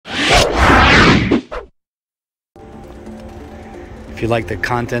If you like the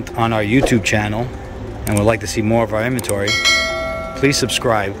content on our YouTube channel and would like to see more of our inventory, please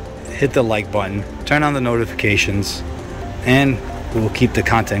subscribe, hit the like button, turn on the notifications, and we will keep the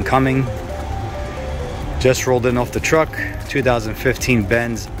content coming. Just rolled in off the truck, 2015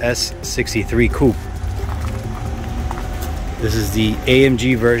 Benz S63 Coupe. This is the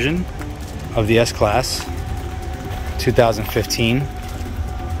AMG version of the S-Class, 2015.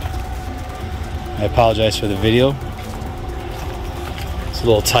 I apologize for the video. It's a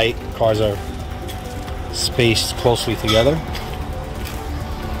little tight. Cars are spaced closely together.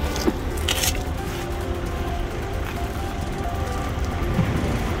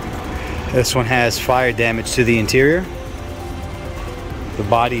 This one has fire damage to the interior. The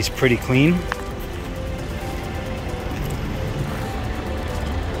body's pretty clean.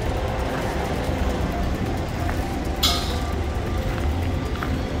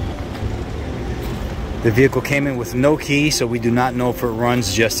 The vehicle came in with no key, so we do not know if it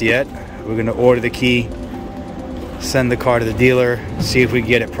runs just yet. We're going to order the key, send the car to the dealer, see if we can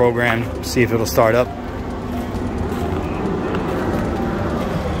get it programmed, see if it'll start up.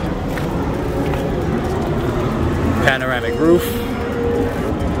 Panoramic roof.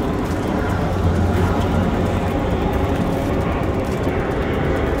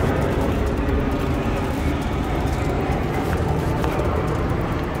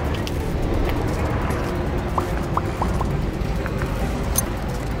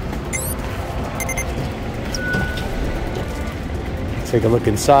 Take a look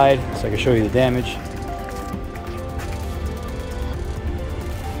inside so I can show you the damage.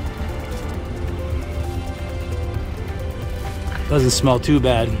 Doesn't smell too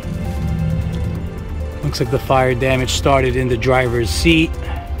bad. Looks like the fire damage started in the driver's seat.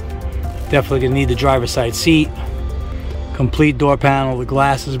 Definitely gonna need the driver's side seat. Complete door panel, the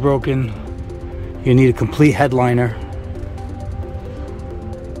glass is broken. You need a complete headliner.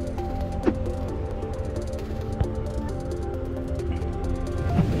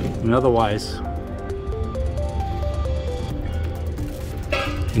 And otherwise,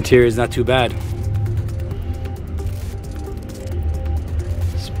 interior is not too bad.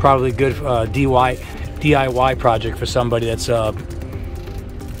 It's probably a good DIY project for somebody that's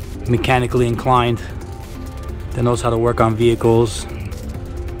mechanically inclined, that knows how to work on vehicles.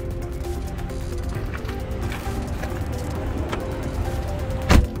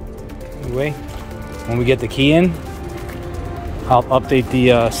 Anyway, when we get the key in, I'll update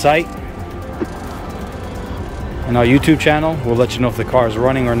the site and our YouTube channel. We'll let you know if the car is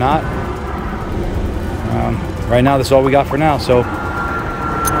running or not. Right now, this is all we got for now, so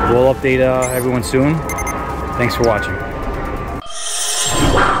we'll update everyone soon. Thanks for watching.